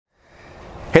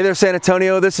Hey there, San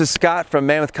Antonio. This is Scott from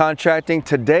Mammoth Contracting.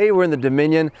 Today we're in the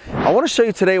Dominion. I want to show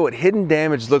you today what hidden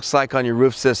damage looks like on your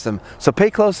roof system. So pay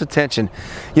close attention.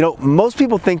 You know, most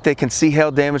people think they can see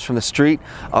hail damage from the street.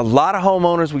 A lot of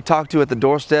homeowners we talk to at the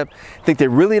doorstep think they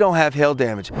really don't have hail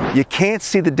damage. You can't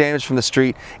see the damage from the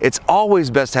street. It's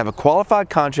always best to have a qualified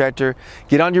contractor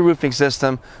get on your roofing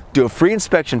system, do a free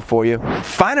inspection for you,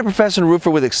 find a professional roofer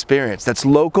with experience that's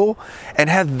local, and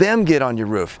have them get on your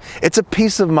roof. It's a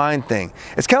peace of mind thing.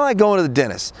 It's kind of like going to the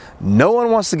dentist. No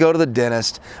one wants to go to the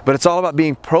dentist, but it's all about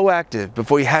being proactive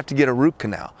before you have to get a root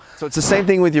canal. So it's the same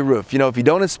thing with your roof. You know, if you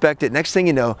don't inspect it, next thing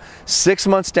you know, 6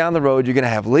 months down the road, you're gonna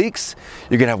have leaks,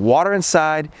 you're gonna have water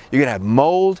inside, you're gonna have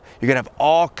mold, you're gonna have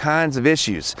all kinds of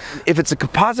issues. If it's a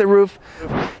composite roof,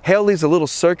 hail leaves a little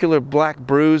circular black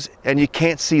bruise and you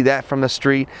can't see that from the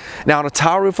street. Now on a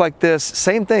tile roof like this,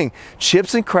 same thing.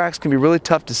 Chips and cracks can be really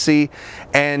tough to see,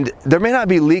 and there may not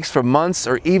be leaks for months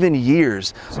or even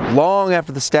years, long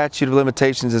after the statute of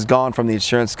limitations is gone from the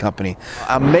insurance company.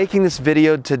 I'm making this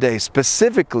video today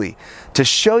specifically to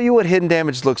show you what hidden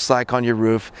damage looks like on your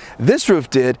roof. This roof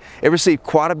did. It received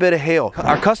quite a bit of hail.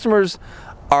 Our customers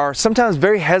are sometimes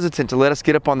very hesitant to let us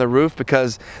get up on the roof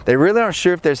because they really aren't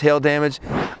sure if there's hail damage.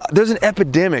 There's an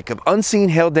epidemic of unseen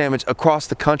hail damage across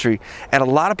the country, and a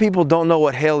lot of people don't know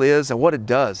what hail is and what it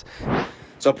does.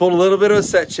 So I pulled a little bit of a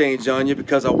set change on you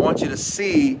because I want you to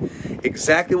see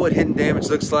exactly what hidden damage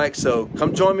looks like. So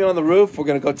come join me on the roof. We're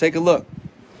gonna go take a look.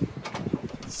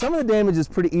 Some of the damage is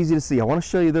pretty easy to see. I want to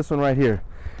show you this one right here.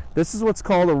 This is what's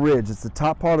called a ridge. It's the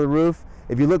top part of the roof.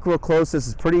 If you look real close, this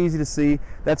is pretty easy to see.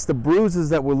 That's the bruises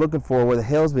that we're looking for where the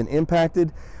hail's been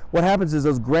impacted. What happens is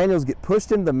those granules get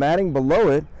pushed into the matting below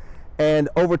it, and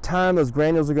over time those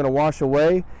granules are going to wash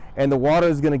away and the water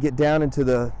is going to get down into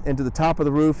the top of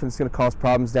the roof, and it's going to cause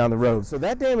problems down the road. So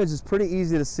that damage is pretty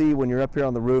easy to see when you're up here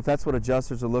on the roof. That's what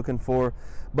adjusters are looking for.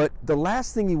 But the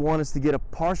last thing you want is to get a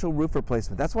partial roof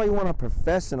replacement. That's why you want a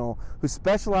professional who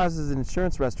specializes in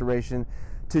insurance restoration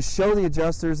to show the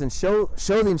adjusters and show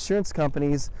the insurance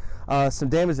companies some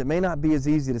damage that may not be as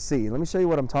easy to see. Let me show you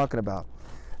what I'm talking about.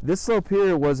 This slope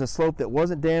here was a slope that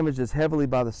wasn't damaged as heavily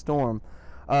by the storm.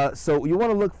 So you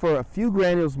want to look for a few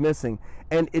granules missing,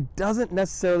 and it doesn't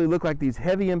necessarily look like these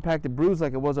heavy impacted bruises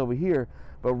like it was over here,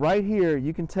 but right here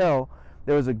you can tell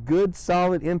there was a good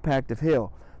solid impact of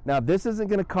hail. Now this isn't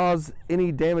going to cause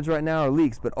any damage right now or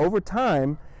leaks, but over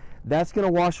time that's going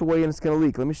to wash away and it's going to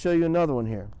leak. Let me show you another one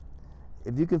here.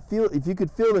 If you could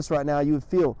feel this right now, you would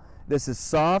feel this is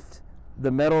soft. The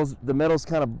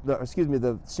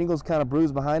shingles kind of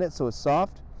bruised behind it, so it's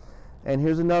soft. And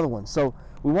here's another one. So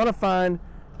we want to find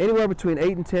anywhere between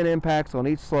 8 and 10 impacts on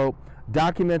each slope.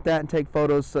 Document that and take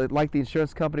photos so, like the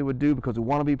insurance company would do, because we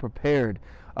want to be prepared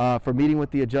for meeting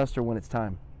with the adjuster when it's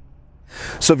time.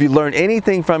 So if you learned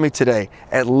anything from me today,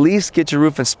 at least get your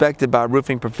roof inspected by a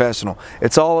roofing professional.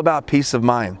 It's all about peace of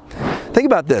mind. Think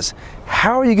about this.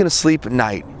 How are you going to sleep at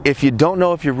night if you don't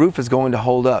know if your roof is going to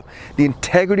hold up? The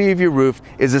integrity of your roof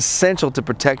is essential to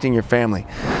protecting your family.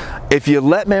 If you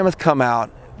let Mammoth come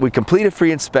out, we complete a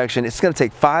free inspection. It's going to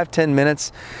take 5-10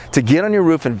 minutes to get on your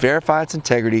roof and verify its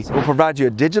integrity. We'll provide you a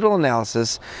digital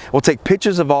analysis. We'll take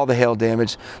pictures of all the hail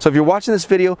damage. So if you're watching this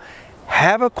video,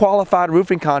 have a qualified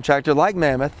roofing contractor like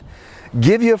Mammoth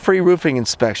give you a free roofing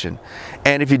inspection.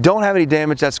 And if you don't have any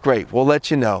damage, that's great. We'll let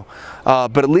you know.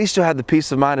 But at least you'll have the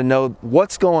peace of mind to know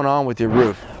what's going on with your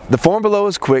roof. The form below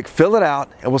is quick. Fill it out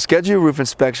and we'll schedule your roof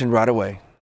inspection right away.